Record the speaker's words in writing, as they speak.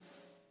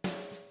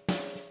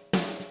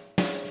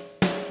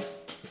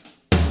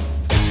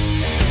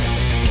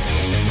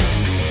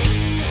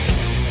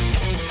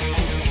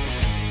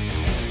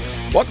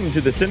Welcome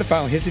to the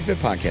Cinephile Hissy Fit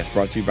Podcast,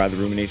 brought to you by the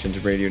Ruminations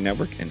Radio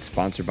Network and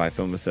sponsored by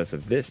Film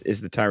Obsessive. This is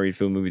the Tyree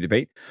Film Movie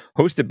Debate,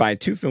 hosted by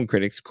two film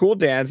critics, cool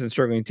dads, and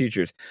struggling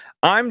teachers.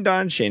 I'm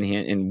Don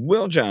Shanahan, and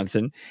Will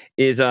Johnson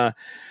is I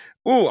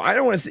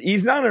don't want to say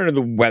he's not under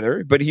the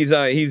weather, but he's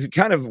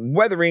kind of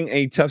weathering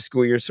a tough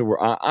school year. So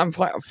I'm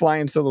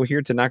flying solo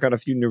here to knock out a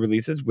few new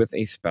releases with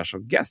a special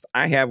guest.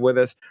 I have with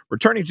us,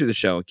 returning to the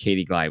show,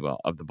 Katie Glidewell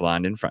of The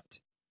Blonde in Front.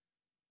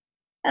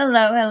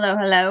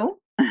 Hello.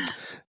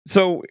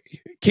 So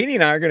Katie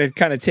and I are going to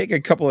kind of take a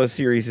couple of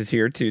series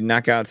here to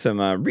knock out some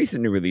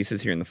recent new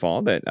releases here in the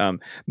fall that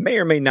may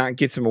or may not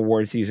get some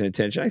award season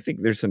attention. I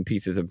think there's some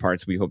pieces and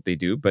parts we hope they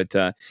do. But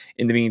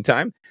in the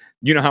meantime,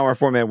 you know how our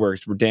format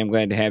works. We're damn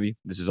glad to have you.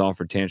 This is all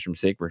for tantrum's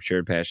sake, where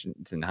shared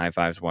passions and high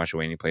fives wash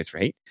away any place for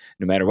hate.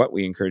 No matter what,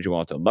 we encourage you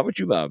all to love what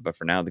you love. But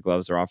for now, the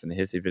gloves are off and the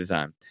hissy fit is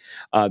on.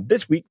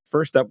 This week,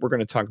 first up, we're going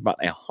to talk about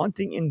A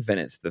Haunting in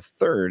Venice, the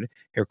third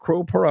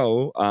Hercule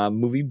Poirot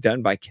movie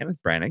done by Kenneth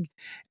Branagh.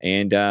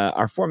 And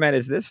our format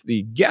is this.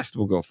 The guest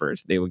will go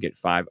first. They will get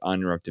 5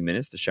 uninterrupted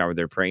minutes to shower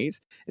their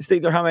praise and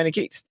state their how many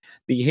case.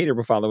 The hater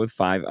will follow with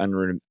 5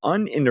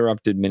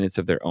 uninterrupted minutes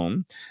of their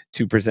own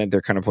to present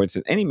their counterpoints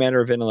with any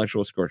matter of intellectual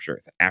scorched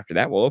earth. After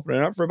that, we'll open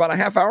it up for about a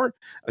half hour,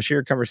 a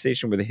shared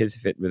conversation where the his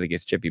fit really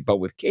gets chippy. But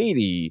with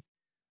Katie,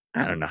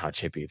 I don't know how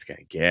chippy it's going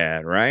to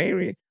get,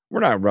 right? We're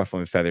not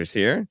ruffling feathers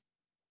here.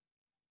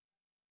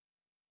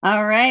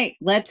 All right,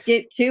 let's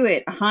get to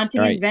it.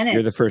 Haunting in Venice.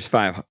 You're the first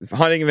 5.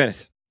 Haunting in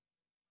Venice.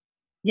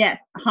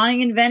 Yes,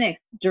 Haunting in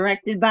Venice,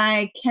 directed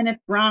by Kenneth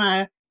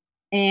Branagh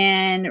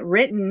and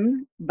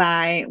written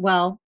by,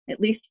 well, at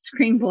least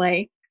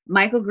screenplay,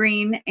 Michael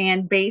Green,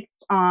 and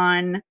based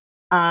on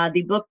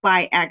the book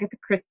by Agatha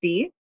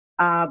Christie.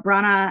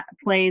 Branagh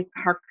plays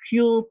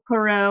Hercule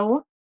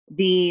Poirot,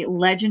 the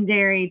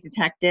legendary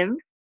detective.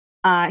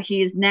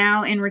 He is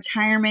now in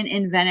retirement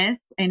in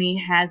Venice, and he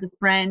has a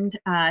friend,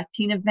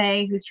 Tina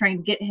Fey, who's trying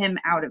to get him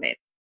out of it.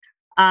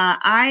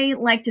 I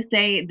like to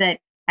say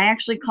that I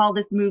actually call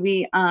this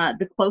movie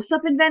The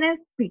Close-Up in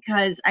Venice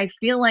because I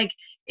feel like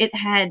it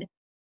had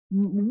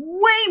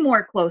way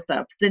more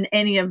close-ups than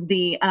any of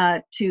the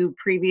 2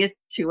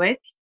 previous to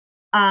it.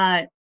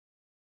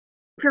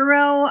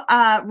 Poirot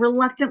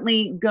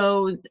reluctantly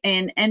goes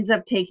and ends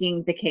up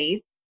taking the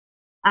case.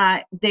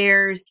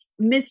 There's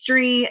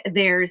mystery.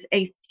 There's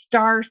a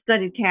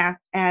star-studded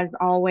cast, as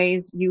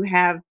always. You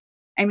have,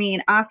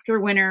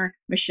 Oscar winner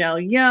Michelle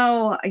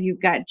Yeoh.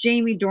 You've got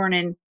Jamie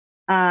Dornan.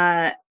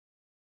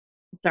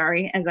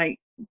 Sorry, as I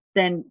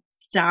then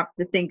stopped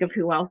to think of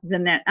who else is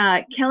in that.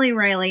 Kelly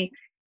Reilly.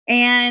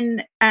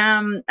 And,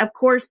 of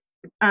course,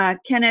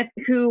 Kenneth,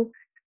 who,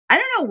 I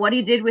don't know what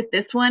he did with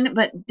this one,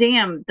 but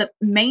damn, the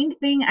main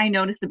thing I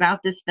noticed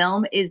about this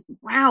film is,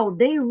 wow,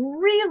 they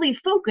really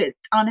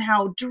focused on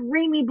how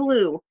dreamy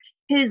blue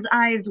his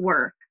eyes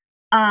were.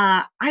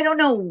 I don't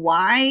know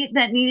why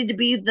that needed to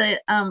be the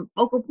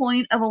focal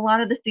point of a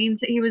lot of the scenes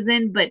that he was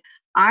in, but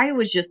I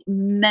was just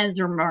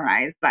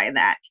mesmerized by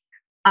that.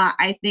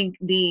 I think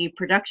the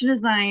production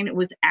design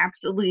was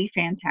absolutely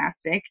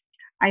fantastic.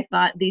 I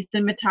thought the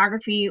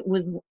cinematography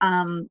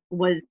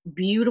was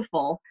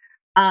beautiful.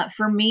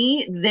 For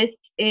me,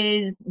 this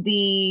is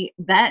the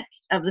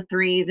best of the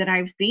 3 that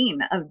I've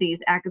seen of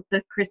these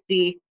Agatha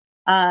Christie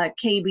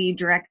KB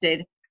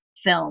directed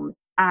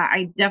films.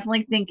 I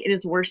definitely think it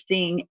is worth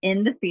seeing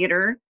in the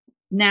theater.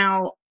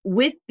 Now,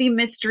 with the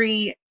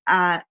mystery,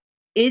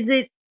 is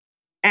it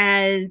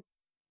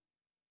as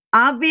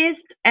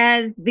obvious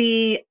as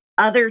the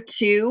other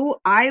 2?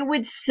 I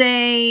would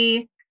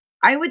say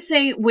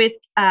with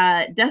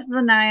Death of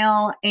the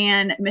Nile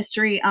and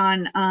Mystery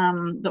on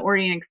the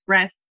Orient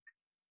Express,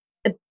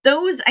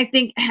 those I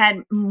think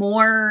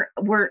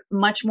were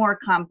much more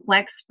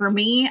complex for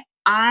me.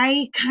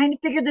 I kind of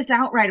figured this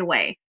out right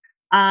away.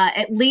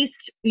 At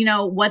least,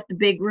 what the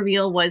big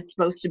reveal was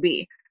supposed to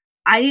be.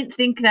 I didn't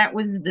think that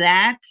was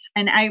that.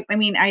 And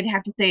I'd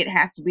have to say it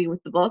has to be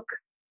with the book.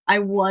 I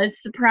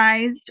was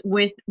surprised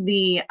with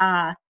the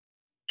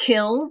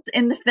kills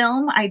in the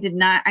film.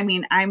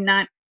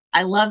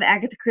 I love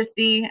Agatha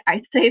Christie. I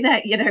say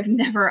that, yet I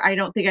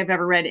don't think I've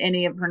ever read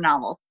any of her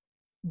novels.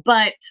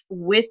 But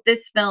with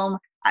this film,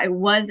 I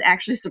was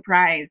actually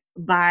surprised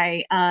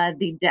by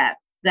the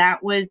deaths.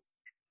 That was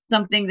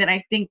something that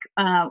I think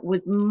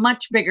was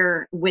much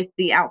bigger with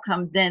the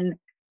outcome than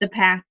the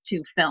past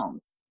 2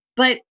 films.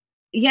 But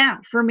yeah,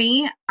 for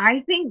me, I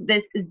think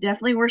this is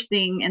definitely worth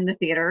seeing in the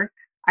theater.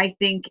 I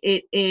think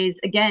it is,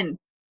 again,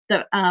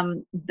 the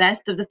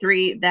best of the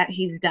 3 that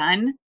he's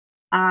done.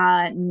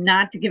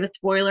 Not to give a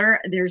spoiler,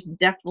 there's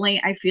definitely,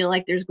 I feel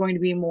like there's going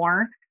to be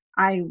more.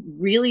 I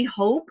really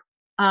hope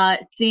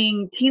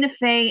seeing Tina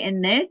Fey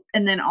in this,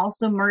 and then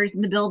also Murders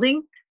in the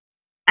Building.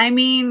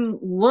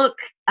 Look,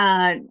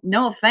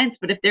 no offense,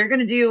 but if they're going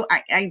to do,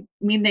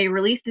 they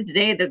released it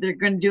today that they're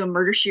going to do a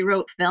Murder, She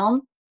Wrote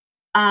film.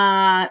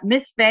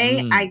 Miss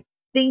Fey, I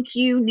think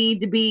you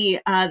need to be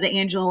the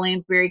Angela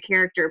Lansbury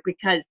character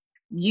because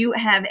you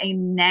have a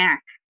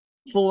knack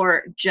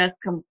for just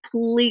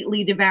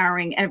completely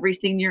devouring every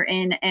scene you're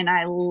in, and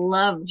I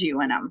loved you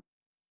in them.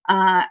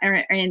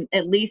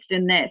 at least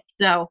in this.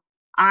 So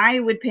I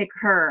would pick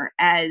her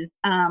as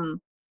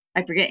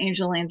I forget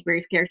Angela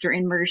Lansbury's character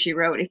in Murder She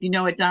Wrote. If you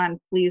know it, Don,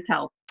 please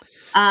help.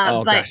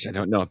 Oh But gosh, I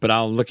don't know, but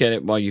I'll look at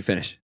it while you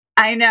finish.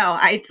 I know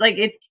it's like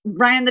it's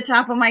right on the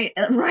top of my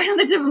right on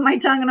the tip of my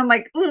tongue, and I'm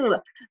like, ugh.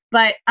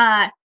 But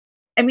I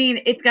mean,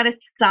 it's got a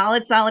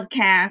solid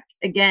cast.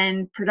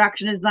 Again,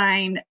 production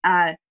design,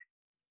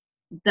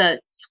 the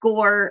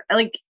score.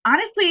 Like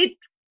honestly,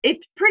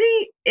 it's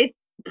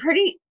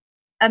pretty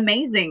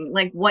amazing.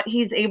 Like what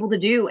he's able to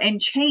do and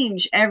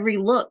change every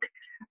look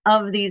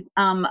of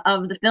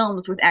the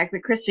films with Agatha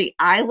Christie.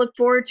 I look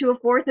forward to a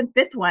fourth and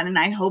fifth one, and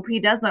I hope he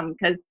does them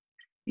because,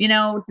 you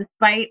know,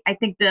 despite I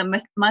think the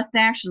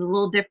mustache is a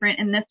little different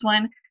in this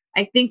one.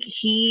 I think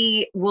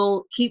he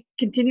will keep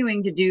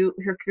continuing to do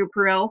Hercule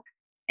Poirot,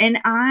 and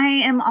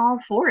I am all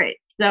for it.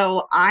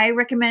 So I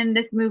recommend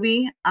this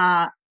movie.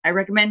 I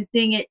recommend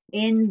seeing it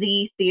in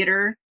the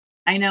theater.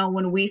 I know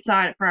when we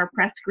saw it for our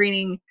press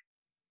screening,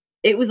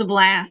 it was a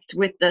blast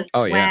with the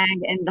Oh yeah. swag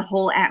and the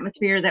whole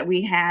atmosphere that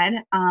we had.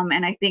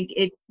 And I think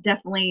it's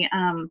definitely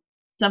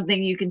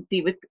something you can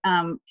see with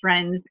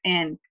friends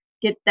and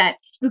get that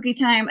spooky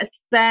time,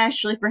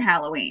 especially for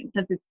Halloween,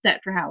 since it's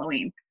set for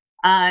Halloween.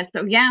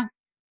 So yeah,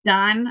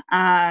 Don,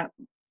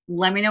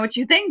 let me know what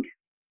you think.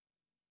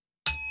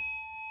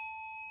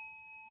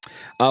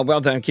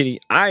 Well done, Kitty.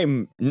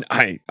 I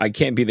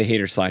can't be the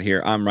hater slot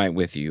here. I'm right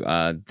with you.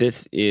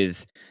 This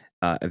is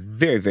a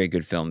very very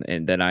good film,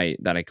 and that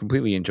I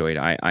completely enjoyed.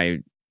 I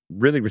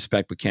really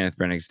respect what Kenneth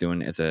Branagh's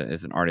doing as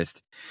an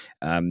artist.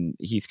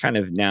 He's kind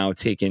of now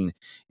taken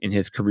in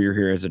his career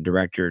here as a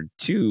director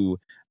to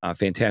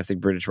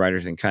fantastic British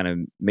writers and kind of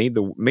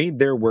made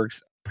their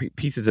works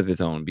pieces of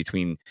his own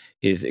between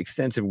his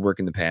extensive work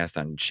in the past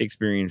on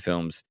Shakespearean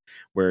films,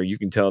 where you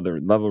can tell the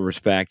level of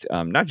respect,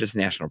 not just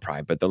national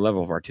pride, but the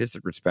level of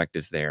artistic respect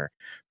is there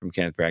from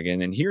Kenneth Branagh.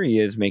 And then here he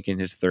is making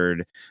his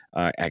third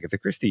Agatha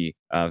Christie,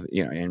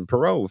 and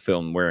Poirot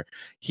film, where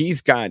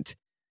he's got,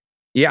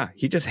 yeah,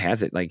 he just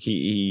has it. Like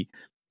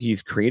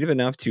he's creative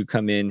enough to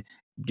come in,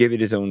 give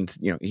it his own.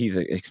 He's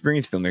an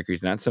experienced filmmaker.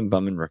 He's not some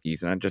bum and rookie.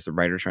 He's not just a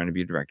writer trying to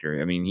be a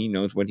director. I mean, he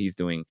knows what he's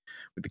doing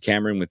with the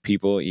camera and with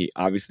people. He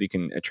obviously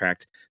can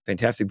attract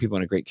fantastic people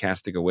and a great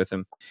cast to go with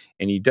him,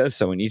 and he does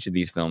so in each of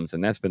these films.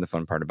 And that's been the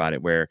fun part about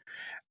it. Where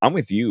I'm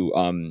with you.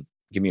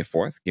 Give me a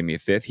fourth, give me a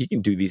fifth. He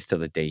can do these till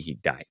the day he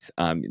dies.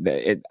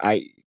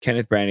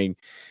 Kenneth Branagh.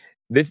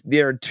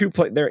 There are two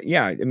play there.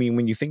 Yeah, I mean,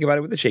 when you think about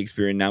it with the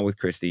Shakespeare and now with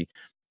Christie,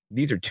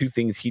 these are two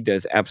things he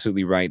does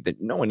absolutely right that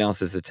no one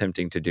else is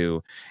attempting to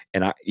do,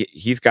 and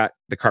he's got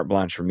the carte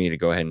blanche for me to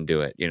go ahead and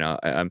do it.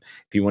 If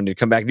he wanted to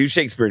come back and do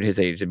Shakespeare at his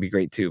age, it'd be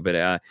great too.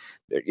 But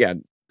yeah,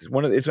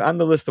 it's on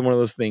the list of one of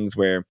those things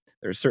where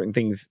there are certain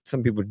things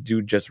some people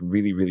do just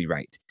really, really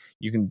right.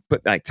 You can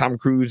put like Tom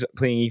Cruise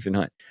playing Ethan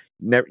Hunt.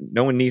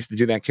 No one needs to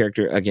do that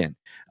character again.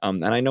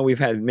 And I know we've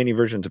had many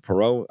versions of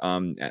Poirot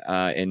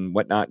and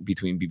whatnot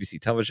between BBC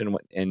television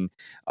and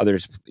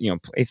others,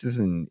 places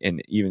and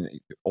even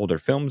older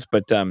films.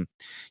 But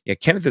yeah,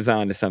 Kenneth is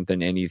on to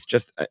something, and he's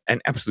just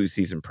an absolute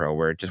seasoned pro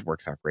where it just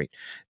works out great.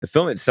 The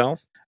film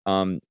itself,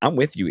 I'm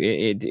with you.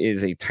 It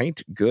is a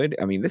tight, good.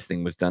 I mean, this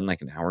thing was done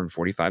like an hour and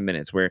 45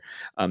 minutes, where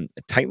a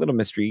tight little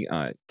mystery,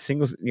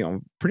 singles,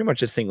 pretty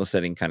much a single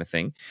setting kind of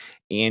thing.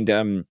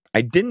 And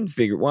I didn't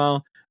figure.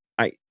 Well,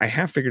 I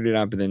have figured it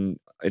out, but then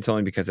it's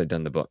only because I've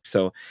done the book.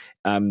 So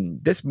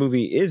this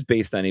movie is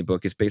based on a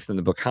book. It's based on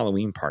the book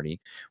Halloween Party,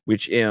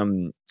 which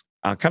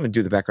I'll kind of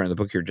do the background of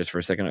the book here just for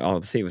a second.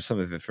 I'll save some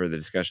of it for the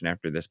discussion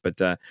after this.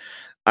 But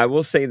I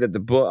will say that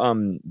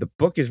the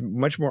book is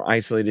much more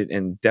isolated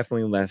and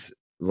definitely less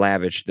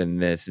lavish than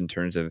this in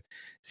terms of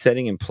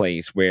setting in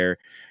place. Where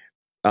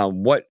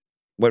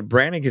what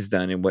Branagh has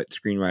done and what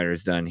screenwriter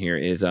has done here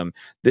is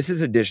this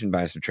is addition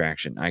by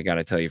subtraction. I got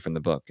to tell you from the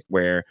book,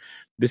 where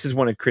this is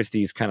one of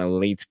Christie's kind of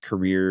late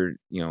career,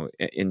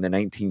 in the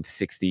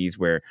 1960s,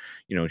 where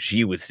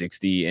she was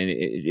 60, and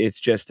it's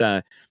just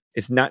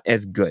it's not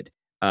as good.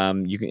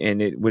 And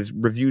it was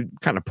reviewed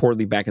kind of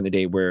poorly back in the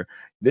day, where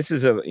this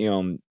is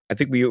I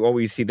think we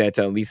always see that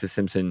Lisa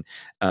Simpson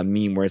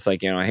meme where it's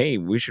like, hey,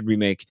 we should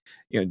remake,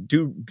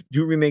 do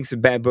remakes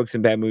of bad books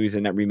and bad movies,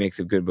 and not remakes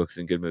of good books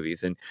and good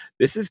movies. And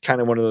this is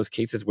kind of one of those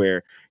cases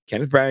where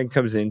Kenneth Branagh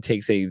comes in,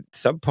 takes a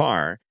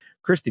subpar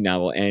Christie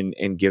novel,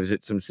 and gives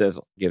it some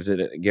sizzle, gives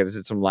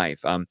it some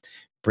life.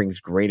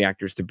 Brings great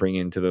actors to bring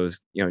into those,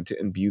 to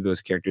imbue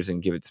those characters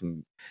and give it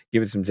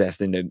some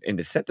zest, and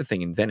to set the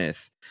thing in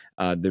Venice.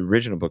 The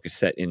original book is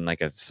set in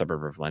like a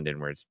suburb of London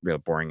where it's real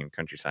boring and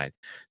countryside.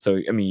 So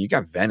I mean, you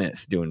got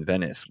Venice doing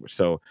Venice.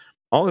 So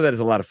all of that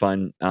is a lot of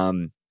fun.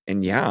 And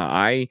yeah,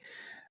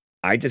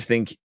 I just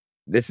think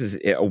this is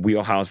a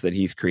wheelhouse that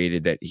he's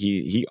created that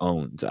he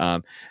owns.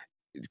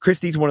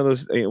 Christie's one of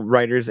those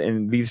writers,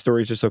 and these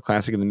stories are so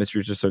classic and the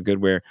mysteries are so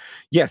good, where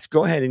yes,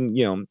 go ahead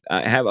and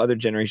have other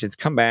generations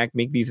come back,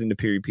 make these into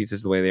period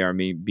pieces the way they are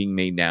being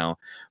made now.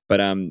 But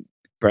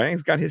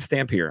Branning's got his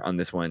stamp here on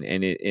this one,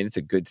 and it's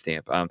a good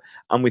stamp.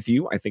 I'm with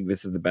you. I think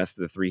this is the best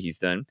of the three he's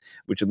done,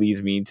 which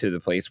leads me to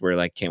the place where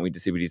like can't wait to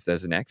see what he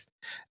does next.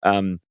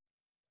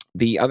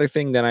 The other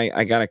thing that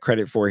I got a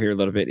credit for here a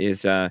little bit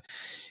is I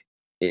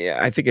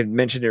think I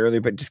mentioned it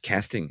earlier, but just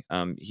casting.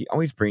 He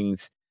always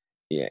brings.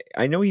 Yeah,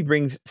 I know he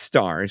brings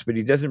stars, but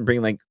he doesn't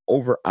bring like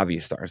over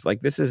obvious stars.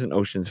 Like this isn't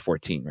Ocean's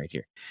 14 right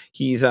here.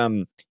 He's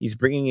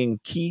bringing in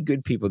key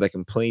good people that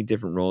can play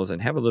different roles and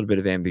have a little bit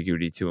of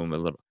ambiguity to them a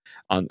little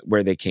on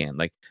where they can.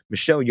 Like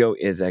Michelle Yeoh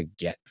is a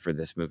get for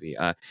this movie.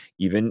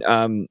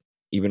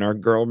 Even our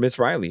girl Miss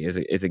Riley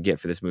is a get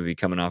for this movie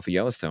coming off of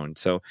Yellowstone.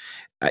 So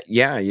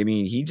yeah, I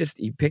mean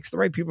he picks the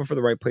right people for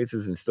the right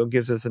places and still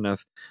gives us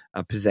enough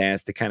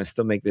pizzazz to kind of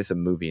still make this a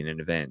movie and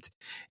an event.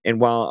 And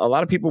while a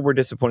lot of people were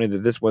disappointed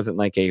that this wasn't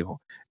like a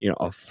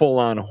full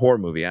on horror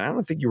movie, I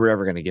don't think you were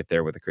ever going to get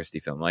there with a Christie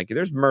film. Like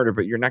there's murder,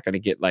 but you're not going to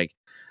get like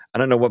I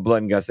don't know what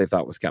blood and guts they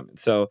thought was coming.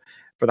 So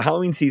for the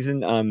Halloween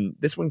season,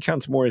 this one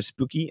counts more as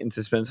spooky and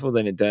suspenseful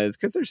than it does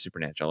because there's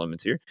supernatural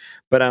elements here.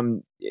 But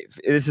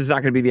this is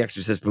not going to be The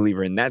Exorcist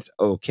believer, and that's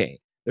okay.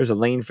 There's a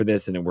lane for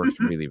this, and it works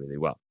really, really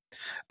well.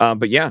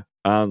 But yeah,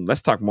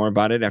 let's talk more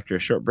about it after a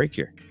short break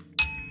here.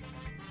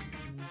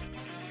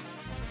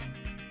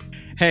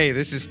 Hey,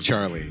 this is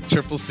Charlie,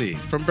 Triple C,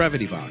 from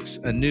Brevity Box,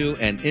 a new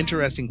and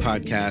interesting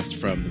podcast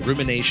from the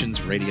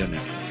Ruminations Radio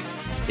Network.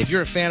 If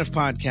you're a fan of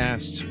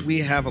podcasts, we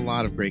have a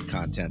lot of great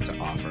content to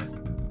offer.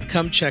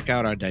 Come check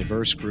out our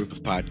diverse group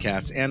of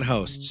podcasts and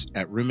hosts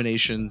at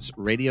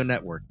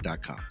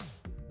ruminationsradionetwork.com.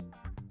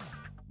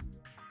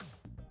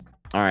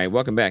 All right,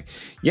 welcome back.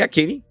 Yeah,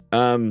 Katie,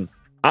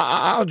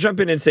 I'll jump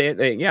in and say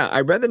it. Yeah,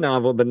 I read the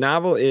novel. The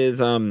novel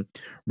is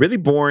really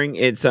boring.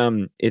 It's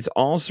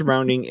all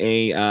surrounding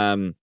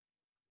a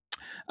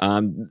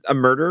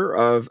murder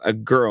of a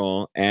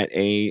girl at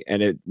a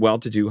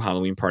well-to-do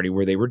Halloween party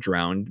where they were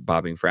drowned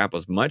bobbing for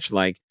apples, much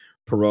like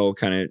Poirot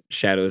kind of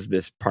shadows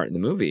this part in the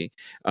movie.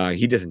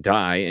 He doesn't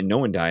die, and no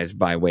one dies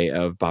by way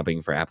of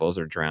bobbing for apples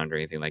or drowned or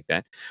anything like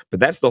that.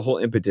 But that's the whole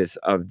impetus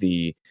of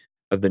the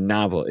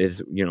novel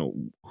is,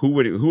 who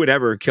would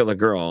ever kill a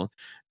girl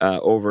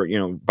over,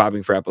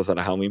 bobbing for apples at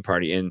a Halloween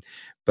party.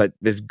 But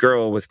this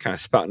girl was kind of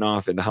spouting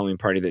off at the Halloween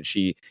party that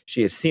she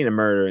has seen a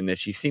murder and that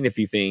she's seen a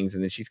few things.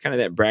 And then she's kind of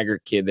that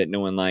braggart kid that no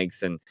one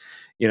likes. And,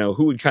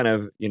 who would kind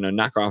of,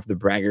 knock off the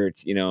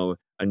braggart,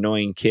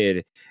 annoying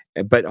kid.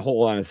 But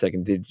hold on a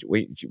second.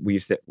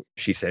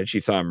 She said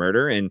she saw a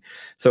murder. And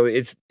so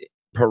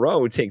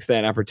Poirot takes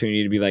that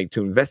opportunity to be like,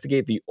 to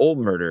investigate the old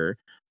murder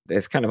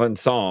that's kind of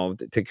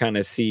unsolved to kind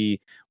of see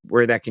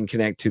where that can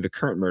connect to the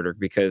current murder,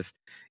 because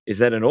is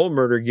that an old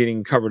murder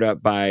getting covered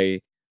up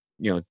by,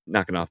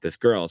 knocking off this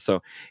girl?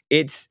 So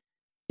it's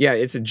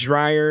a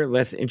drier,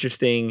 less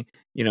interesting,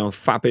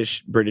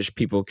 foppish British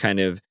people kind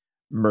of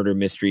murder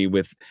mystery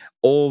with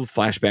old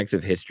flashbacks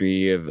of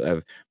history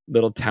of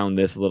little town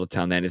this, little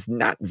town that. Is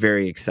not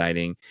very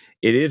exciting.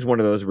 It is one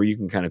of those where you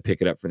can kind of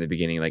pick it up from the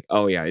beginning, like,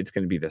 oh yeah, it's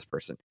going to be this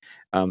person.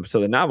 So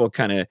the novel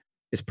kind of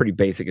is pretty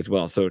basic as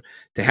well. So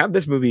to have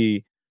this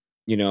movie,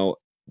 narrow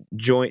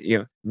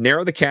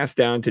the cast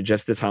down to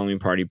just this Halloween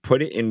party,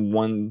 put it in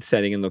one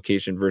setting and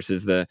location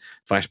versus the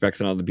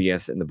flashbacks and all the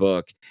BS in the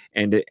book.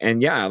 And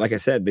yeah, like I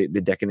said, the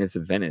decadence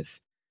of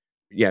Venice.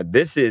 Yeah,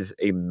 this is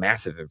a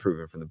massive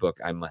improvement from the book,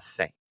 I must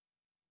say.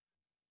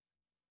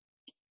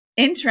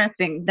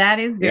 Interesting. That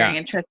is very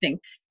interesting.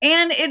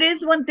 And it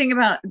is one thing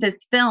about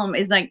this film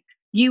is like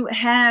you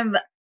have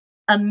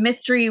a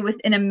mystery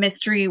within a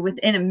mystery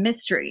within a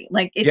mystery.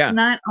 Like it's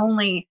not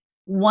only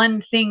one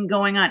thing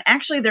going on.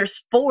 Actually,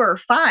 there's 4 or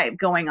 5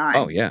 going on.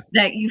 Oh, yeah.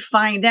 That you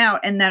find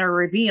out and that are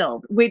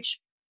revealed, which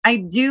I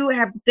do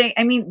have to say,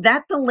 I mean,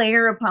 that's a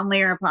layer upon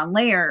layer upon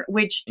layer,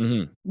 which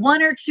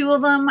 1 or 2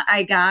 of them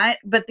I got,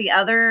 but the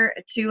other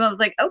 2, I was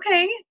like,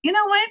 okay, you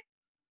know what?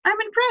 I'm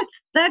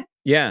impressed. That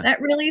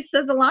really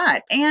says a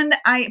lot. And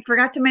I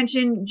forgot to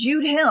mention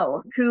Jude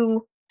Hill,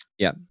 who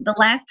the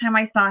last time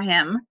I saw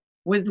him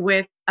was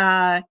with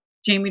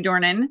Jamie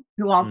Dornan,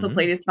 who also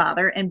played his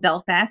father in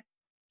Belfast.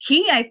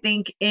 He, I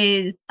think,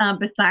 is,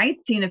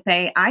 besides Tina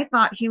Fey, I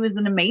thought he was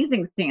an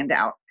amazing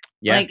standout.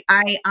 Yeah. Like,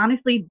 I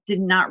honestly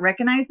did not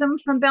recognize him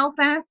from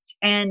Belfast.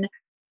 And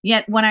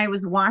yet when I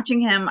was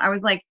watching him, I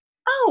was like,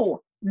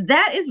 oh,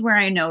 that is where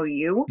I know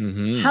you.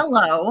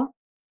 Hello.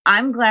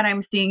 I'm glad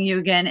I'm seeing you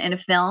again in a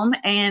film.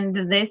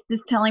 And this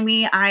is telling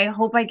me I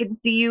hope I get to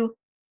see you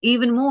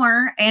even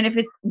more. And if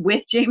it's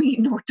with Jamie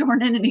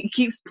Dornan and he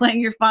keeps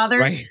playing your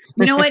father, you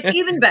know what?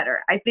 Even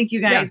better. I think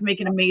you guys make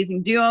an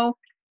amazing duo.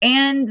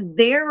 And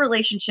their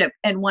relationship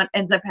and what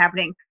ends up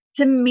happening,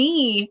 to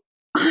me,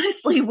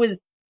 honestly,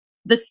 was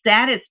the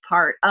saddest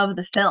part of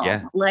the film.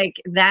 Yeah. Like,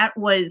 that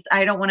was,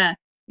 I don't want to,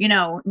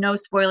 no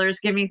spoilers,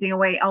 give anything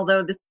away,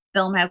 although this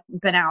film has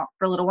been out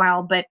for a little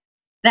while. But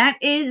that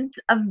is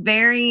a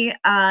very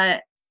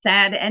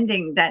sad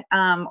ending that,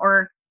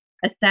 or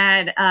a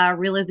sad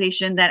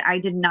realization that I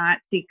did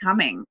not see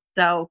coming.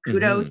 So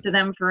kudos to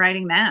them for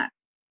writing that.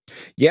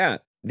 Yeah.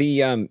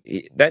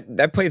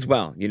 That plays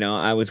well.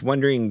 I was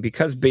wondering,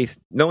 because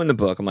knowing the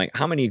book, I'm like,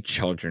 how many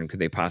children could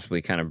they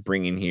possibly kind of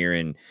bring in here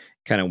and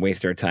kind of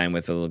waste our time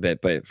with a little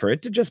bit? But for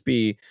it just to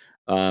be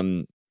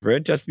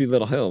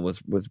Little Hill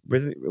was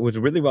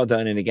really well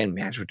done. And again,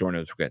 Match with Dorno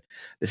was good.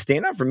 The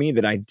standout for me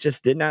that I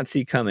just did not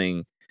see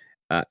coming,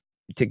 uh,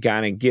 to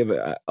kind of give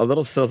a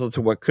little sizzle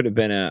to what could have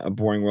been a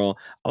boring role.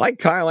 I like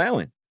Kyle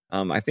Allen.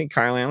 I think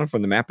Kyle Allen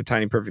from The Map of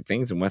Tiny Perfect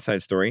Things and West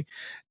Side Story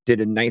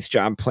did a nice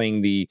job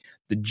playing the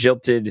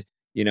jilted,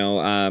 I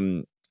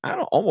don't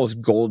know, almost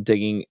gold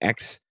digging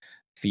ex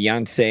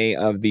fiance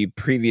of the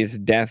previous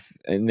death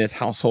in this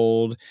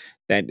household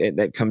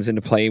that comes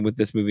into play with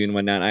this movie and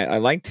whatnot. I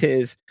liked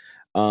his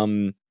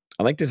um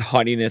I liked his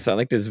haughtiness. I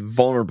liked his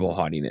vulnerable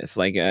haughtiness.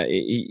 Like,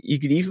 he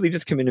could easily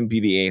just come in and be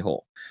the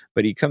a-hole,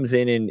 but he comes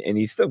in and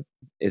he still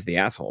is the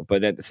asshole.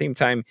 But at the same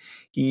time,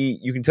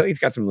 you can tell he's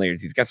got some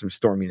layers. He's got some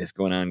storminess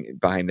going on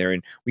behind there,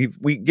 and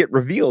we get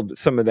revealed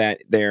some of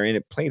that there, and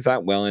it plays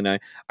out well. And I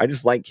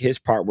just like his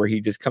part where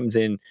he just comes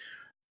in.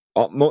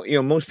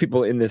 Most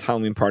people in this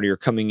Halloween party are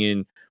coming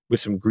in with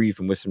some grief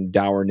and with some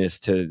dourness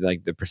to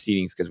like the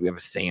proceedings, because we have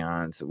a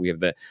seance, we have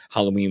the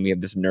Halloween, we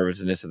have this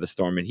nervousness of the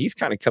storm, and he's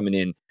kind of coming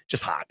in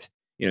just hot.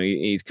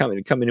 He's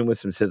coming in with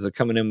some sizzle,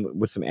 coming in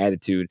with some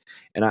attitude,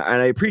 and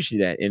I appreciate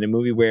that in a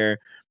movie where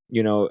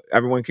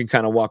everyone can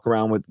kind of walk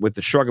around with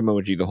the shrug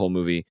emoji the whole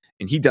movie,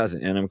 and he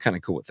doesn't, and I'm kind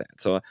of cool with that.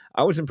 So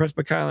I was impressed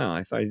by Kyle Allen.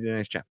 I thought he did a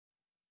nice job.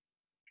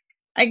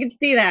 I could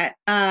see that.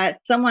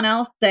 Someone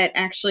else that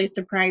actually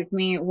surprised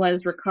me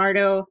was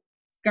Ricardo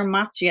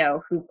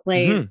Scarmaccio, who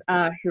plays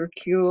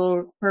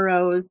Hercule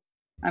Poirot's.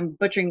 I'm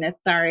butchering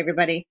this. Sorry,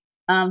 everybody.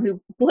 Who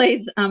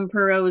plays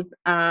Poirot's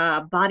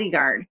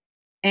bodyguard.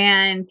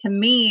 And to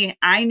me,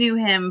 I knew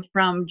him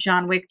from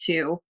John Wick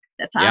 2.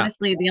 That's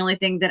honestly the only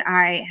thing that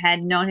I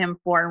had known him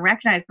for and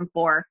recognized him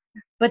for.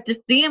 But to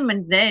see him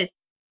in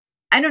this,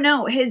 I don't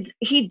know.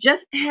 He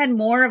just had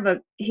more of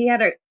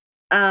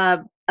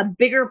a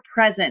bigger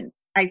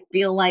presence. I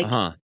feel like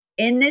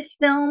in this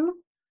film,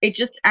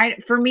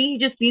 for me, he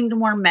just seemed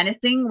more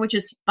menacing, which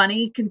is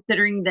funny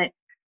considering that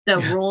the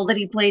role that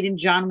he played in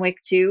John Wick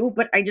 2.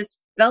 But I just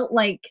felt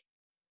like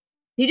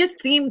he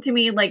just seemed to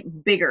me like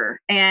bigger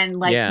and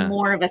like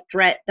more of a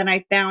threat than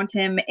I found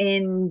him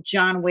in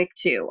John Wick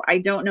 2. I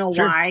don't know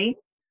why.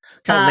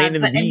 Kind of laying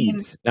in the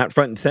weeds, not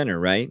front and center,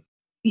 right?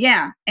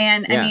 Yeah.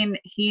 And I mean,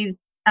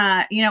 he's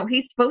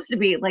supposed to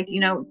be like,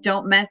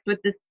 don't mess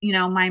with this,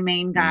 my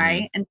main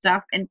guy and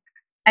stuff. And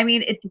I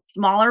mean, it's a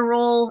smaller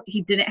role.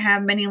 He didn't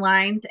have many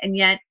lines, and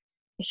yet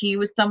he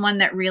was someone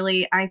that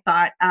really, I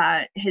thought,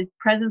 his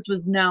presence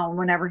was known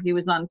whenever he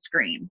was on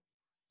screen.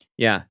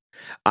 Yeah.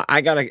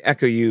 I got to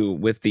echo you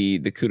with the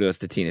kudos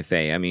to Tina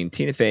Fey. I mean,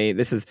 Tina Fey,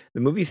 this is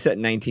the movie set in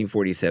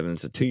 1947,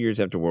 so 2 years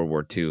after World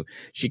War II.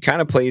 She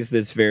kind of plays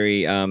this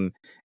very, I don't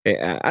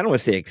want to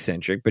say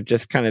eccentric, but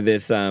just kind of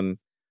this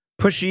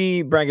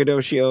pushy,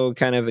 braggadocio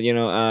kind of,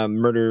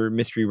 murder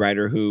mystery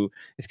writer who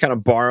is kind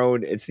of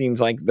borrowed. It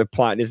seems like the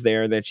plot is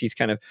there that she's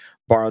kind of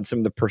borrowed some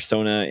of the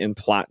persona and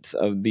plots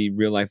of the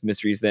real life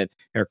mysteries that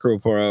Hercule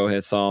Poirot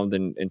has solved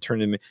and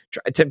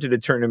attempted to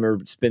turn them or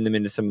spin them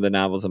into some of the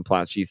novels and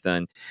plots she's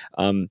done.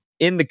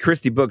 In the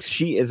Christie books,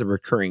 she is a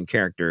recurring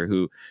character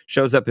who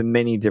shows up in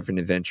many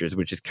different adventures,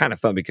 which is kind of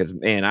fun because,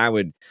 man, I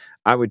would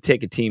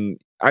take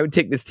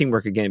this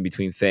teamwork again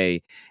between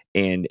Faye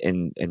and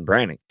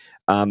Brannick.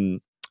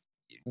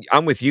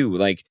 I'm with you.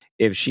 Like,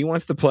 if she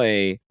wants to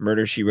play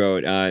Murder, She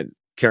Wrote,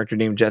 character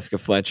named Jessica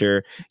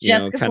Fletcher,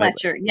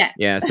 Fletcher, yes.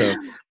 Yeah, so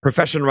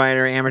professional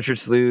writer, amateur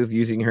sleuth,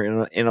 using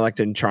her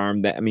intellect and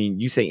charm. That, I mean,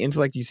 you say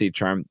intellect, you say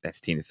charm,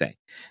 that's Tina Fey.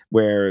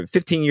 Where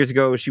 15 years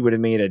ago, she would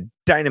have made a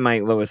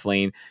dynamite Lois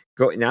Lane.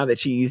 Now that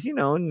she's,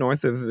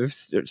 north of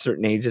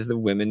certain ages, the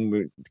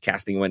women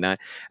casting and whatnot.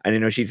 I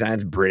know she's not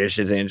as British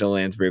as Angela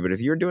Lansbury, but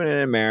if you're doing an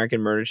American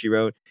Murder, She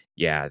Wrote,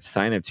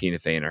 sign up Tina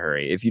Fey in a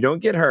hurry. If you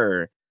don't get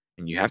her,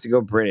 and you have to go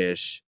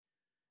British,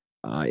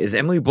 is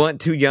Emily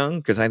Blunt too young?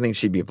 Because I think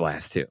she'd be a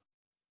blast too.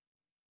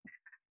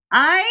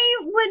 I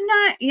would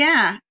not.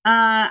 Yeah,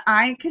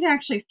 I could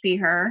actually see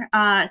her.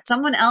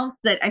 Someone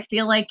else that I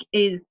feel like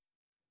is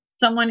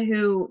someone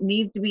who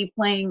needs to be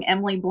playing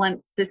Emily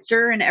Blunt's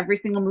sister in every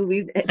single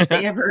movie that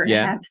they ever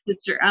have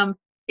sister.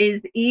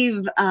 Is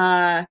Eve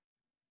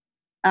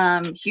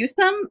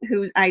Hewsome,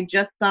 who I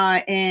just saw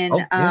in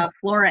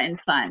Flora and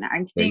Son.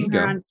 I'm seeing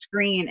her on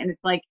screen, and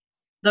it's like,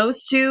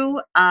 those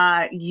two,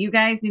 you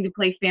guys need to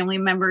play family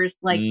members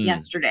like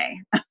yesterday.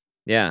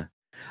 Yeah.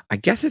 I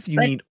guess if you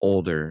need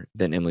older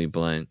than Emily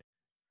Blunt,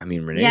 I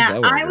mean, Renee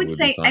Zellweger I would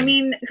say, I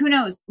mean, who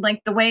knows?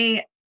 Like the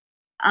way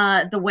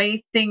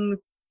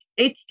things,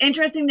 it's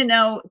interesting to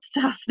know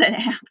stuff that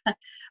happen.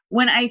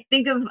 When I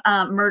think of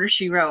Murder,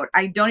 She Wrote,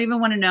 I don't even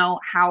want to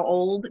know how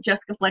old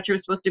Jessica Fletcher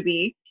is supposed to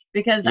be,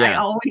 because I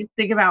always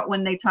think about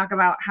when they talk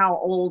about how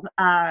old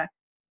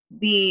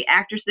the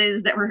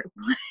actresses that were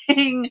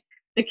playing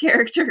the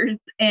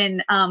characters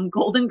in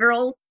Golden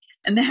Girls,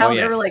 and how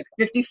they were like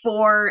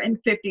 54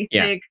 and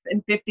 56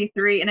 and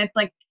 53. And it's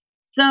like,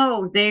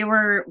 So they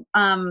were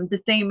the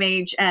same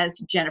age as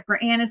Jennifer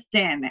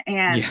Aniston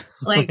and Yeah,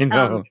 like I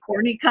know.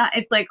 Courtney.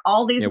 It's like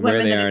all Yeah, these where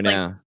women they that are it's like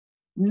now.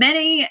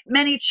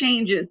 many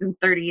changes in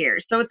 30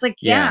 years. So it's like,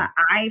 Yeah.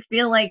 yeah, I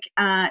feel like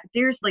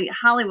seriously,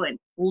 Hollywood,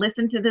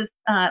 listen to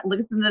this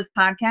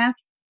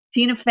podcast.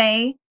 Tina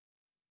Fey,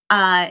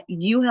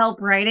 you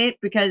help write it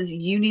because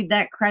you need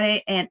that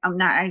credit. And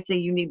I say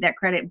you need that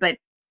credit, but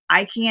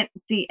I can't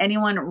see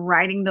anyone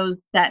writing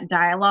that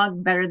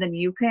dialogue better than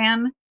you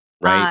can.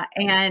 Right.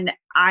 And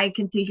I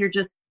can see you're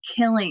just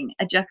killing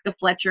a Jessica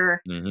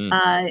Fletcher Hmm.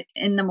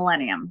 in the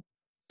Millennium.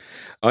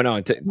 Oh no,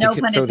 No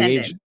to pun throw the age.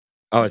 intended.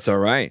 Oh, it's all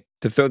right.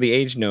 To throw the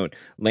age note,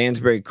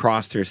 Lansbury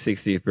crossed her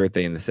 60th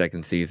birthday in the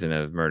second season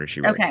of Murder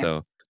She Wrote. Okay.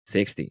 So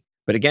 60.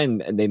 But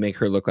again, they make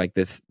her look like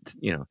this,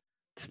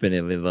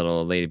 spindly little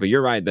old lady. But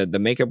you're right. The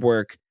makeup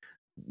work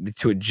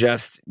to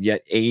adjust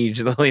yet age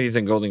the ladies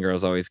in Golden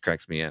Girls always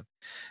cracks me up.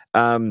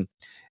 Um,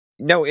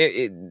 no,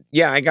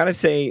 yeah, I gotta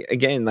say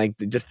again, like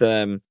just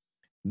the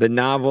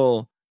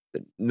novel.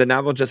 The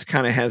novel just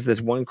kind of has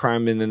this one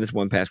crime and then this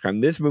one past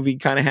crime. This movie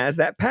kind of has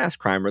that past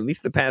crime, or at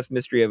least the past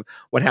mystery of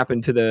what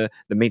happened to the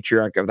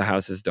matriarch of the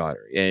house's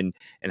daughter, and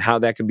how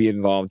that can be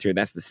involved here.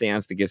 That's the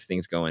seance that gets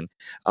things going.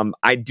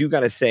 I do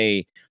gotta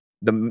say,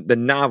 the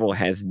novel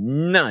has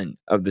none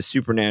of the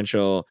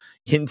supernatural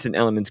hints and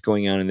elements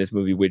going on in this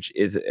movie, which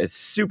is a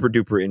super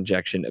duper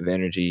injection of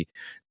energy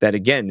that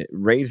again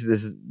raised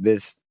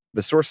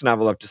the source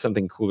novel up to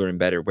something cooler and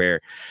better, where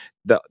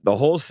the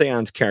whole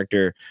seance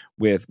character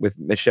with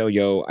Michelle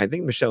Yeoh, I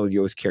think Michelle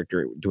Yeoh's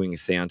character doing a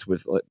seance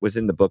was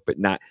in the book, but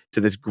not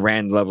to this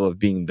grand level of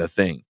being the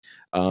thing,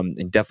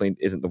 and definitely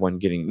isn't the one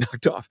getting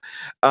knocked off.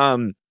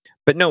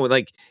 But no,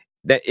 like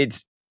that,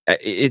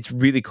 it's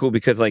really cool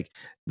because like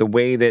the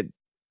way that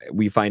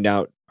we find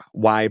out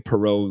why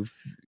Perot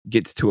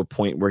gets to a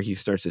point where he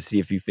starts to see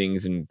a few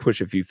things and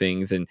push a few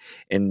things and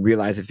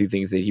realize a few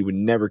things that he would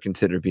never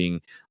consider being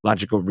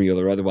logical, real,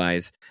 or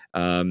otherwise.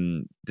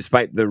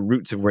 Despite the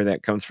roots of where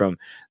that comes from,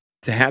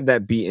 to have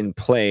that be in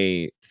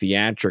play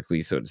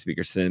theatrically, so to speak,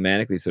 or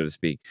cinematically, so to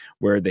speak,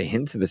 where the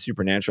hints of the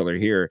supernatural are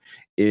here,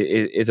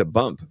 is a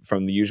bump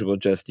from the usual.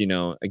 Just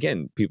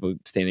again, people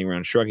standing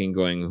around shrugging,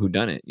 going, "Who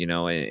done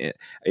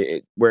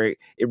it?" Where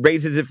it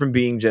raises it from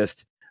being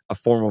just a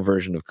formal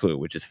version of Clue,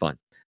 which is fun.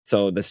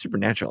 So the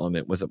supernatural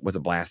element was a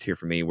blast here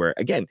for me. Where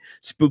again,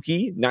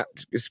 spooky, not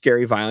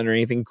scary, violent, or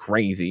anything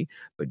crazy,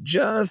 but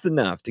just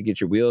enough to get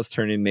your wheels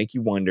turning, make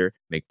you wonder,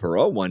 make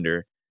Perot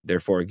wonder,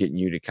 therefore getting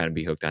you to kind of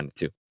be hooked on it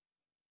too.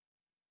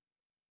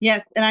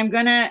 Yes, and I'm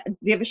gonna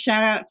give a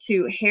shout out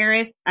to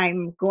Harris.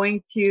 I'm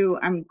going to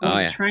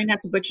try not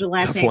to butcher the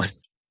last Tough name. one.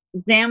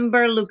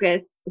 Zamber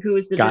Lucas, who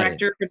is the Got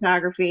director of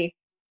photography.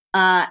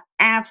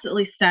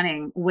 Absolutely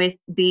stunning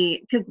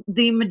because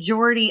the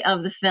majority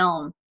of the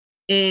film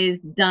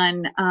is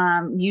done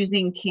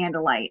using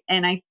candlelight,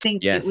 and I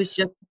think it was Yes.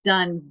 just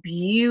done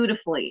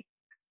beautifully.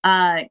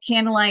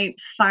 Candlelight,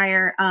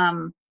 fire,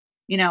 fire,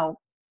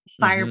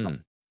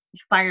 Mhm.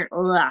 fire.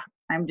 Ugh,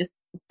 I'm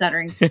just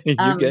stuttering.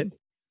 You're good.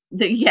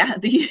 The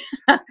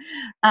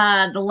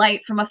the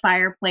light from a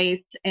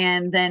fireplace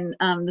and then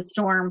the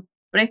storm,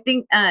 but I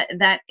think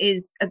that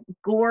is a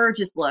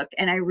gorgeous look,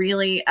 and I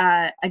really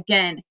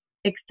again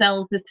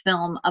excels this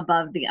film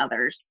above the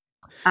others.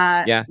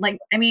 Yeah. Like,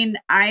 I mean,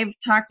 I've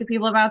talked to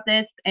people about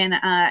this and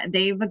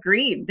they've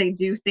agreed. They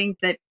do think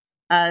that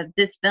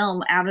this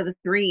film out of the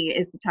three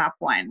is the top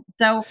one.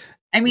 So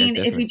I Yeah, mean, if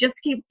he definitely.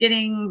 just keeps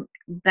getting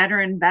better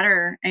and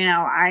better,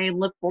 I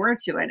look forward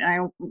to it.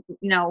 And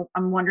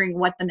I'm wondering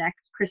what the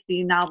next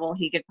Christie novel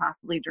he could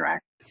possibly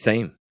direct.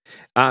 Same.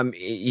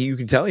 You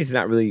can tell he's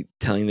not really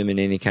telling them in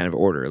any kind of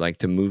order. Like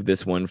to move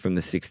this one from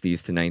the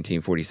 60s to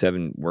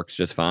 1947 works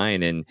just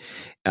fine. And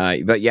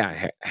but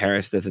yeah,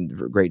 Harris does a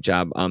great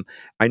job.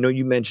 I know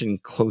you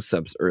mentioned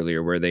close-ups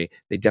earlier, where they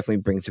definitely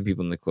bring some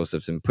people in the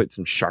close-ups and put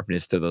some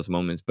sharpness to those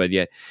moments. But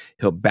yet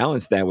he'll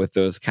balance that with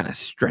those kind of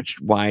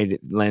stretched wide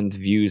lens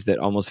views that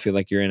almost feel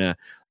like you're in a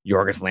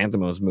Yorgos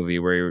Lanthimos movie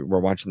where we're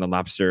watching The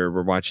Lobster,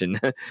 we're watching,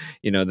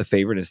 The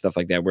Favorite and stuff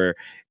like that. Where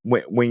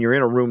when you're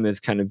in a room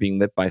that's kind of being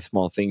lit by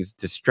small things,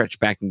 to stretch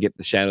back and get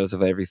the shadows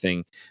of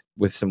everything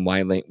with some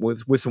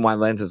with some wide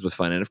lenses was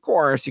fun. And of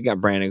course, you got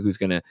Branagh, who's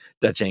going to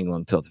Dutch angle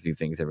and tilt a few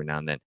things every now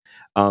and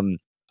then.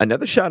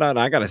 Another shout out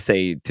I gotta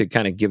say to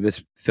kind of give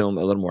this film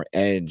a little more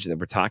edge that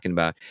we're talking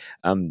about.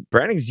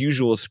 Branagh's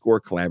usual score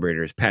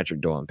collaborator is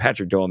Patrick Doyle. And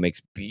Patrick Doyle makes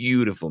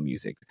beautiful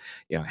music.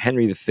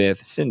 Henry V,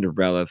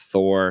 Cinderella,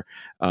 Thor,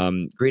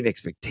 Great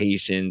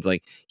Expectations.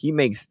 Like he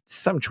makes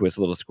sumptuous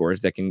little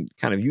scores that can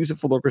kind of use a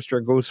full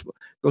orchestra, go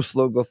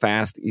slow, go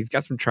fast. He's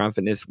got some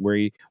triumphantness where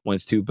he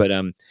wants to, but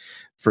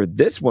for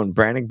this one,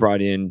 Branagh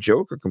brought in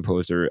Joker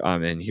composer,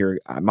 and here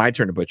my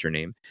turn to butcher her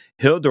name,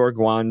 Hildur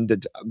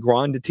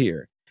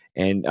Guandatir.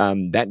 And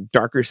that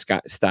darker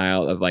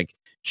style of like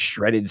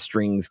shredded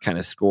strings kind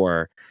of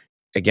score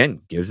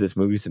again gives this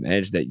movie some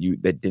edge that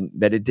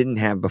it didn't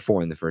have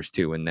before in the first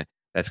two, and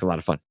that's a lot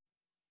of fun.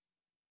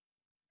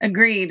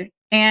 Agreed.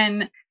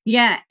 And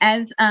yeah,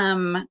 as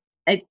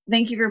it's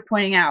thank you for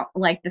pointing out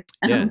like the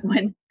Yeah.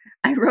 when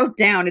I wrote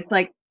down, it's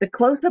like the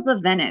close-up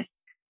of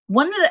Venice.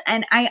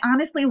 And I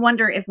honestly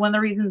wonder if one of the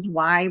reasons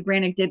why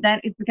Branagh did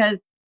that is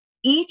because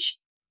each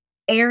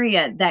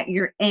area that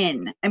you're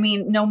in, I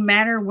mean, no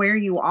matter where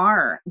you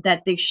are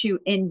that they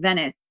shoot in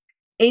Venice,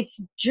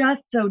 it's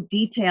just so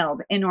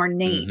detailed and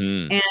ornate,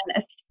 Mm-hmm. and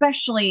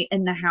especially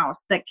in the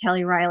house that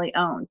Kelly Riley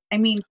owns. I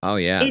mean, Oh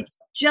yeah. it's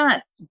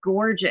just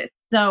gorgeous.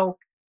 So,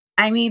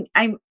 I mean,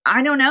 I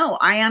don't know.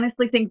 I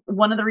honestly think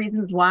one of the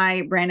reasons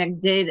why Branagh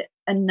did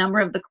a number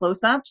of the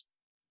close-ups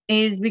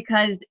is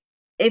because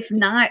if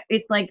not,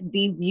 it's like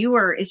the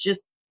viewer is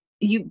just,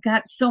 you've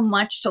got so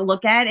much to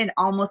look at, it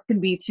almost can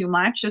be too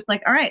much. It's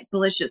like, all right, so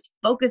let's just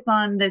focus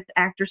on this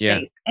actor's Yeah.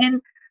 face.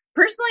 And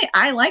personally,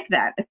 I like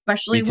that,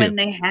 especially Me too. when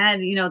they had,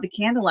 the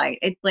candlelight.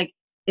 It's like,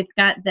 it's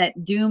got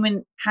that doom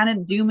and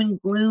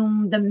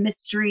gloom, the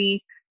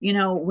mystery,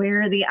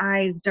 where are the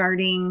eyes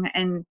darting,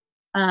 and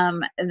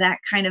that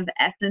kind of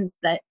essence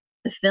that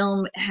the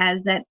film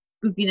has, that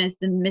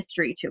spookiness and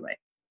mystery to it.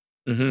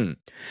 Mm-hmm.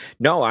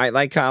 No, I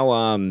like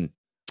how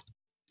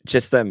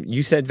just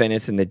you said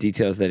Venice, and the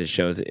details that it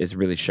shows is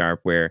really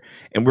sharp.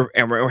 And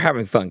we're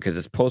having fun because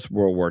it's post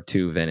World War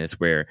II Venice,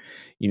 where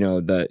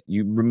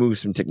you remove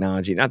some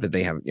technology. Not that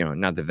they have,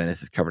 not that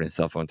Venice is covered in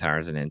cell phone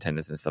towers and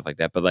antennas and stuff like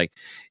that, but like,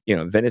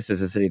 Venice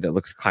is a city that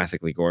looks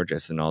classically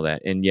gorgeous and all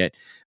that, and yet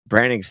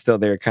Branning's still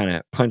there, kind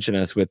of punching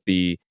us with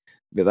the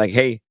like,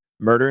 hey,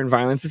 murder and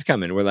violence is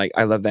coming. We're like,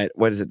 I love that.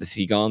 What is it? The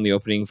seagull in the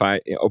opening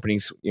credits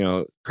of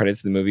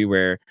the movie,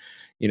 where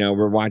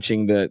we're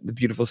watching the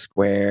beautiful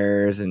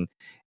squares and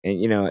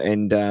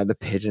the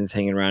pigeons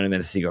hanging around, and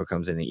then a seagull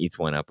comes in and eats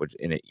one up, which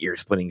in an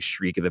ear-splitting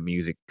shriek of the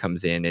music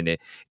comes in, and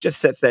it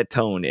just sets that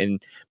tone.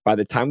 And by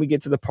the time we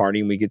get to the party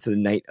and we get to the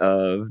night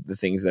of the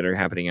things that are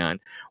happening on,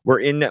 we're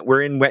in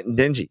wet and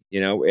dingy.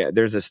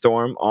 There's a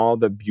storm. All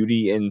the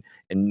beauty and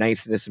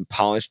niceness and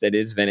polish that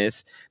is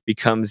Venice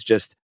becomes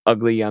just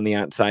ugly on the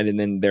outside, and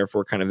then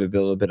therefore kind of a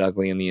little bit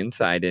ugly on the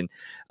inside. And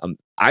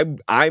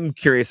I'm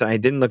curious. I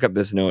didn't look up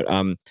this note.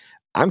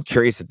 I'm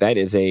curious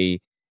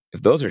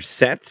if those are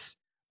sets,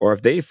 or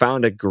if they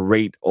found a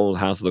great old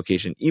house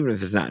location, even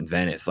if it's not in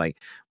Venice, like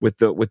with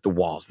the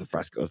walls, the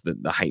frescoes,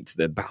 the heights,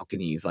 the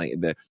balconies, like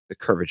the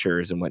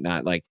curvatures and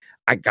whatnot. Like,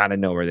 I gotta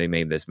know where they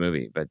made this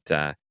movie, but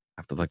I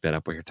have to look that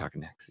up while you're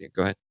talking next. Yeah,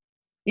 go ahead.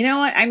 You know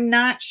what? I'm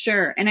not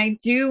sure. And I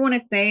do want to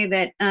say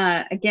that,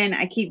 again,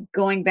 I keep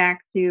going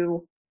back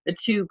to the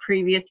two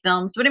previous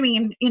films, but I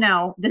mean,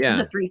 this is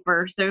a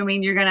 3-fer. So, I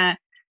mean, you're going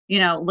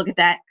to, look at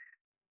that.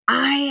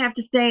 I have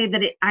to say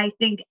that I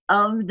think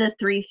of the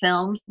 3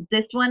 films,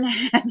 this one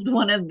has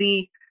one of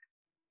the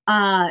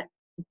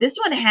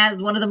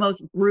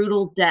most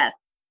brutal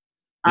deaths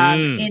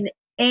in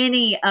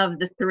any of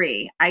the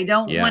 3. I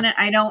don't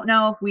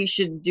know if we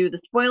should do the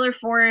spoiler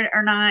for it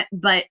or not,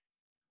 but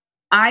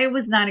I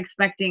was not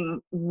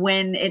expecting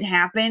when it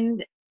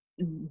happened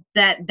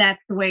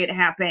that's the way it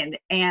happened,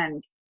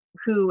 and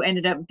who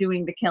ended up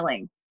doing the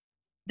killing.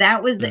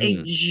 That was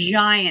a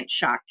giant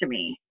shock to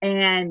me.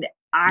 And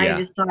I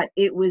just thought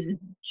it was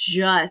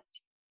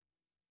just,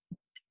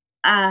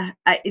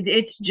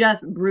 it's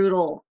just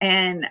brutal.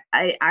 And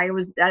I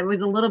was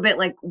a little bit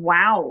like,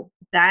 wow,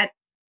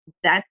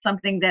 that's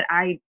something that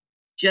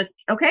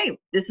okay,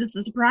 this is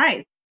a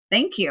surprise.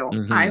 Thank you.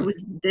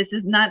 This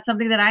is not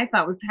something that I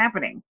thought was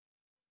happening.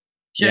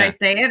 Should I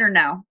say it or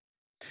no?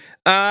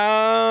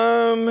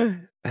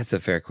 That's a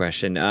fair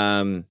question.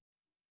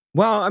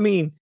 Well, I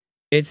mean,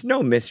 it's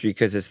no mystery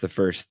because it's the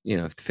first,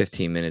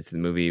 15 minutes of the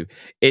movie.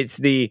 I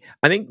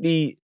think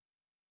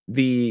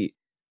the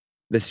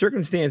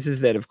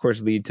circumstances that, of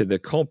course, lead to the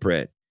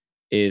culprit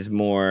is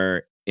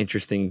more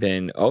interesting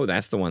than, oh,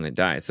 that's the one that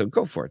died. So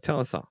go for it.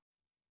 Tell us all.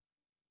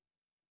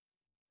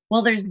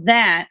 Well, there's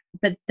that,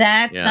 but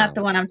that's not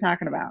the one I'm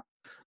talking about.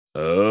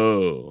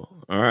 Oh,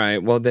 all right.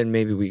 Well, then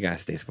maybe we gotta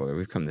stay spoiler.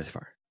 We've come this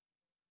far.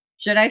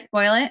 Should I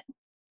spoil it?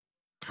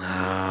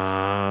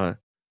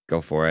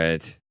 Go for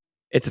it.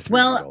 It's a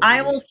well.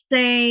 I will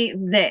say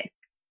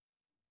this: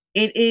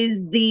 it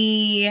is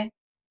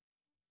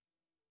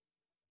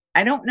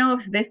I don't know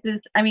if this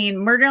is. I mean,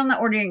 Murder on the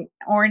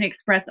Orient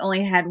Express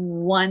only had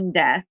 1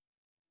 death.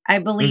 I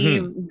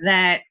believe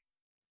that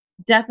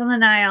Death on the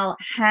Nile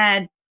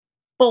had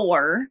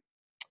 4.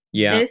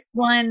 Yeah. This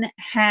one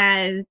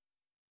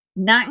has,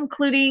 not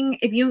including,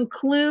 if you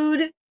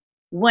include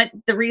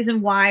the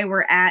reason why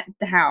we're at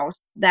the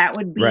house, that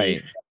would be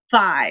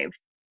 5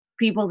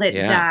 people that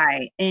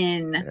die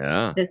in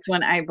this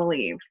one, I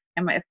believe.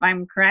 If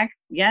I'm correct?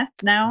 Yes?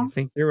 No? I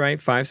think you're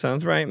right. 5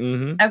 sounds right.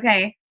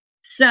 Okay.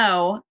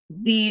 So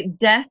the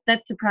death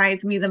that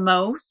surprised me the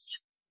most,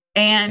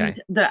 and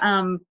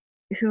the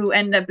who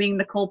ended up being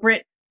the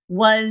culprit,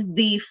 was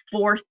the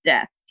 4th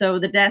death. So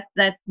the death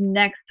that's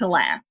next to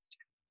last.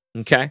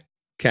 Okay.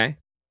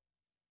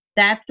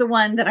 That's the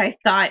one that I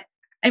thought,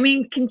 I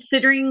mean,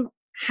 considering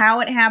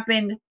how it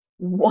happened,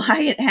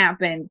 why it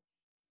happened,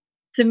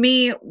 to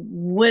me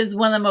was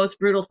one of the most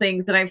brutal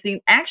things that I've seen,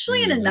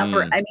 actually, in a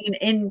number, I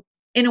mean,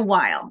 in a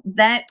while. And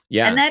that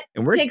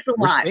takes a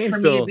lot for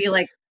me to be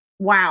like,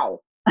 wow.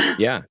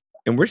 Yeah.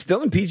 And we're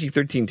still in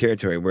PG-13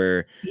 territory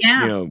where,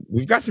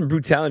 we've got some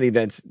brutality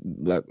that's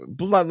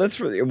bloodless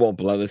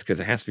bloodless because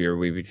it has to be, or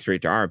we'd be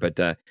straight to R. But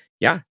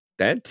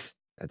that's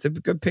a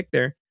good pick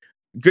there.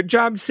 Good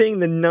job saying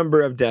the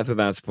number of death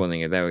without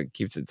spoiling it. That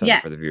keeps it something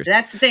for the viewers.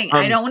 That's the thing.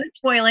 I don't want to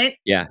spoil it.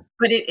 Yeah.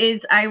 But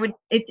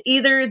it's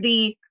either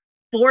the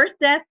 4th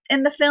death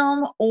in the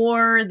film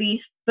or the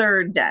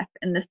 3rd death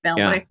in this film.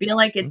 But I feel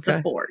like it's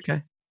the 4th.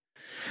 Okay.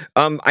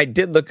 I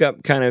did look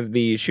up kind of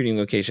the shooting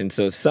location.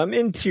 So some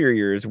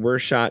interiors were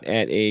shot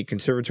at a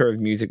Conservatory of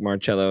Music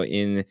Marcello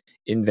in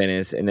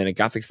Venice, and then a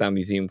Gothic style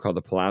museum called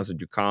the Palazzo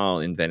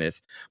Ducale in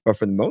Venice. But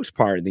for the most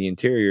part, the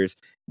interiors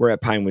were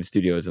at Pinewood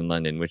Studios in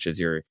London, which is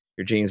your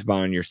James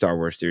Bond, your Star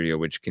Wars studio,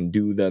 which can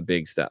do the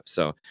big stuff.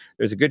 So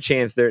there's a good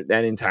chance that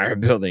entire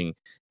building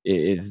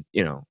is,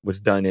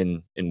 was done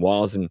in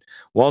walls and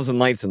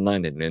lights in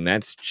London, and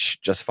that's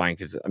just fine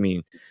because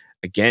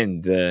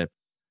again, the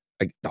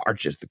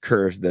arches, the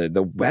curves, the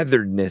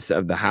weatheredness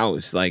of the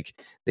house, like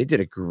they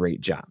did a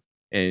great job.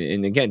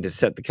 And again, to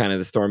set the kind of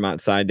the storm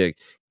outside, to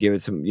give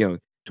it some, to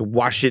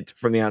wash it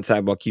from the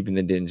outside while keeping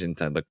the dinge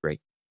inside look great.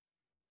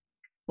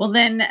 Well,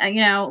 then,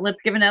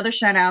 let's give another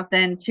shout out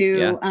then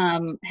to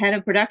head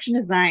of production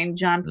design,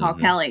 John Paul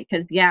Kelly,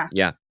 because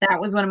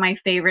that was one of my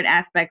favorite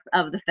aspects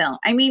of the film.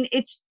 I mean,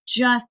 it's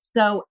just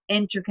so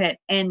intricate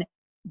and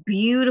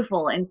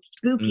beautiful and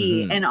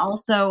spooky, and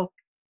also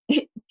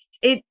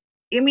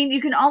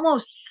you can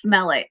almost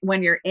smell it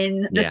when you're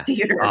in the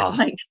theater.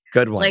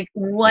 Good one. Like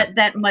what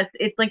that must,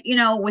 it's like,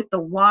 with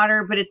the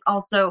water, but it's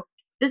also,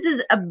 this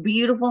is a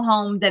beautiful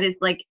home that is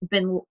like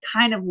been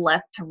kind of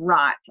left to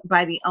rot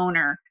by the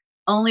owner,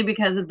 only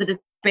because of the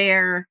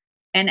despair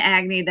and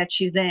agony that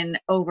she's in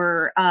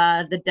over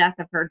the death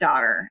of her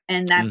daughter.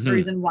 And that's the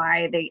reason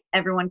why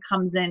everyone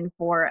comes in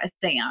for a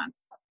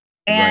seance.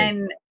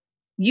 And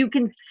you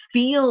can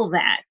feel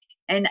that.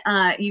 And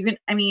you can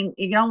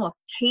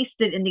almost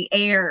taste it in the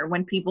air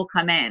when people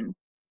come in.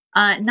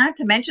 Not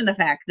to mention the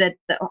fact that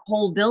the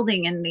whole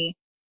building and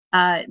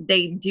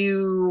they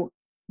do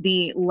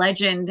the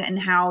legend and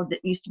how that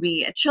used to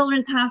be a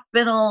children's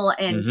hospital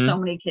and so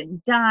many kids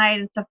died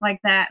and stuff like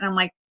that. And I'm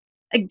like,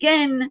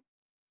 again,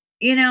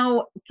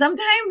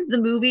 sometimes the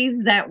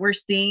movies that we're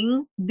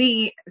seeing,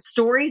 the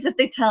stories that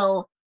they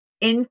tell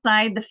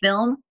inside the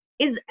film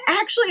is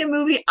actually a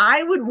movie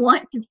I would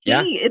want to see.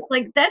 Yeah. It's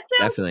like, that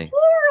sounds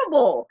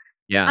horrible.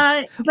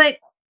 Yeah. But,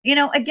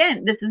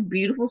 again, this is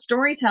beautiful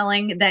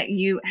storytelling that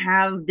you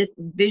have this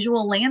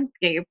visual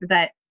landscape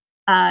that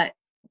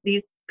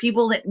these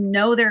people that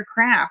know their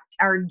craft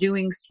are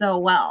doing so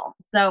well.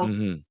 So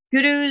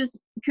kudos,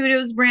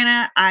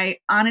 Branna. I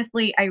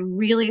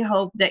really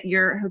hope that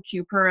your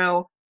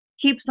Hercule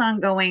keeps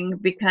on going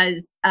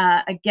because,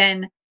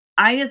 again,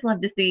 I just love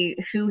to see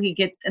who he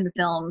gets in the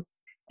films.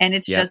 And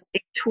it's just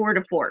a tour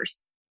de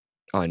force.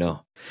 Oh, I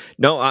know.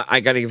 No, I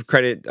got to give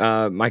credit.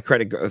 My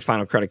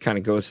final credit kind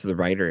of goes to the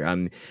writer.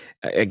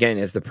 Again,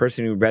 as the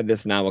person who read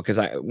this novel, because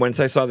once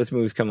I saw this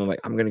movie was coming, I'm like,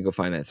 I'm going to go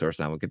find that source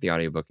novel, get the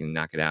audiobook and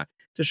knock it out.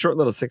 It's a short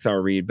little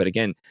 6-hour read. But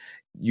again,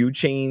 you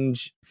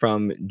change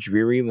from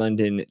dreary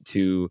London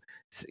to,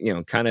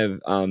 kind of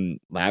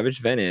lavish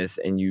Venice,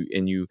 and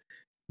you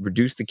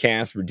reduce the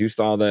cast, reduce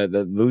all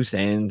the loose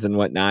ends and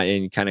whatnot,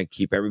 and kind of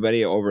keep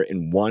everybody over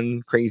in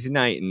one crazy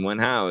night in one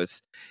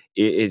house.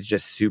 It is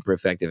just super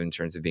effective in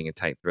terms of being a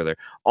tight thriller.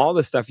 All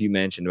the stuff you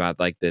mentioned about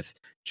like this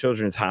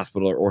children's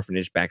hospital or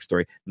orphanage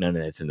backstory, none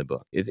of that's in the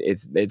book.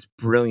 It's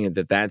brilliant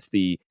that's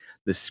the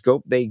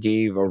scope they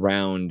gave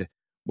around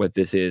what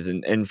this is,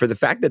 and for the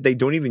fact that they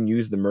don't even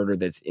use the murder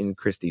that's in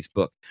Christie's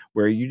book,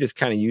 where you just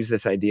kind of use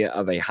this idea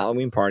of a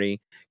Halloween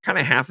party, kind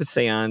of half a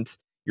seance,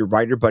 your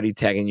writer buddy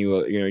tagging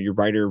you, your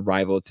writer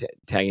rival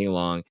tagging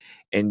along.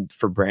 And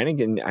for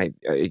Brannigan,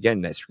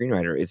 again, that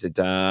screenwriter, is it,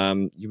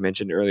 you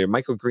mentioned earlier,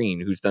 Michael Green,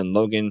 who's done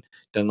Logan,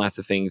 done lots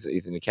of things.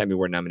 He's an Academy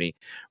Award nominee.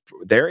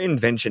 Their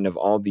invention of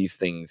all these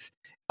things,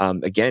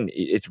 again,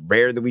 it's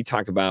rare that we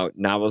talk about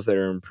novels that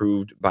are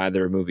improved by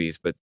their movies,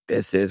 but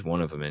this is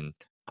one of them. And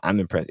I'm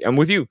impressed. I'm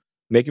with you.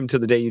 Make them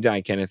till the day you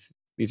die, Kenneth.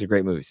 These are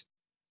great movies.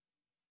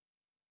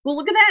 Well,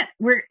 look at that.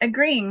 We're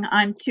agreeing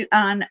on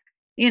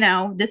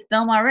this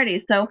film already.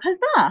 So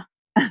huzzah.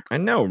 I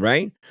know,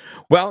 right?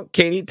 Well,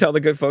 Katie, tell the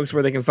good folks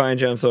where they can find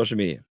you on social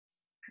media.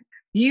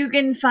 You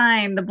can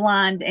find The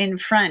Blonde in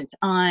Front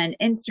on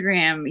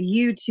Instagram,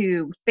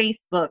 YouTube,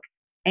 Facebook,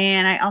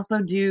 and I also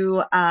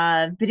do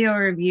video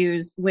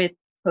reviews with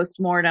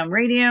Postmortem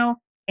Radio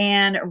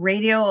and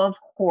Radio of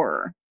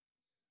Horror.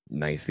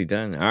 Nicely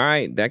done. All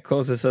right, that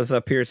closes us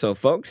up here. So,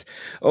 folks,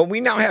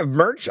 we now have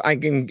merch. I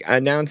can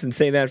announce and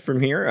say that from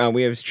here.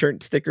 We have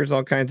shirt, stickers,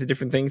 all kinds of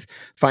different things.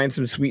 Find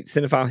some sweet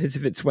Cinephile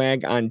Hitsafit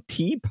swag on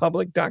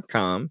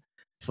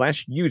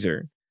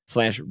tpublic.com/user/Cinephile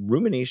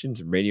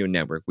Facebook.com/Ruminations Radio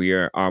Network. We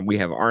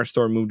have our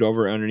store moved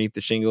over underneath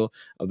the shingle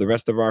of the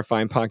rest of our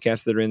fine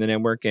podcasts that are in the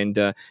network, and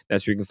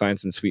that's where you can find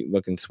some sweet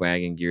looking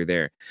swag and gear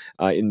there.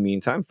 In the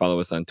meantime, follow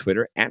us on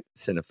Twitter at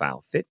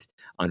CinephileFit,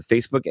 on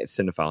Facebook at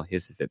Cinephile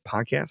Hisfit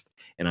Podcast,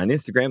 and on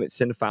Instagram at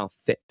Cinephile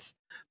Fit.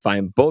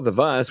 Find both of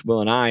us,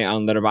 Will and I,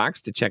 on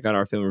Letterboxd to check out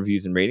our film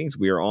reviews and ratings.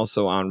 We are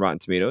also on Rotten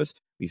Tomatoes.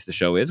 At least the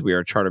show is. We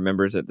are charter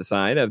members at the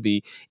side of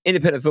the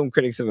Independent Film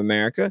Critics of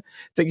America.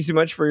 Thank you so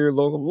much for your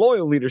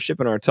loyal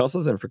leadership in our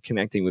tussles and for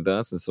connecting with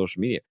us on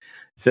social media.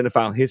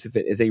 Cinephile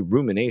Hisfit is a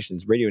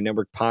Ruminations Radio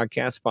Network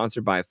podcast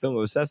sponsored by Film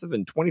Obsessive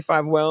and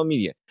 25WL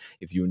Media.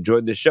 If you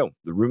enjoyed this show,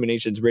 the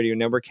Ruminations Radio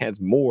Network has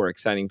more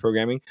exciting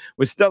programming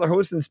with stellar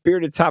hosts and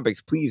spirited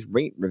topics. Please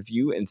rate,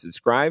 review, and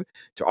subscribe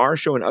to our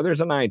show and others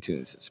on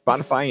iTunes,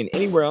 Spotify, and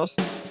anywhere else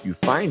you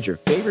find your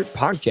favorite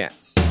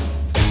podcasts.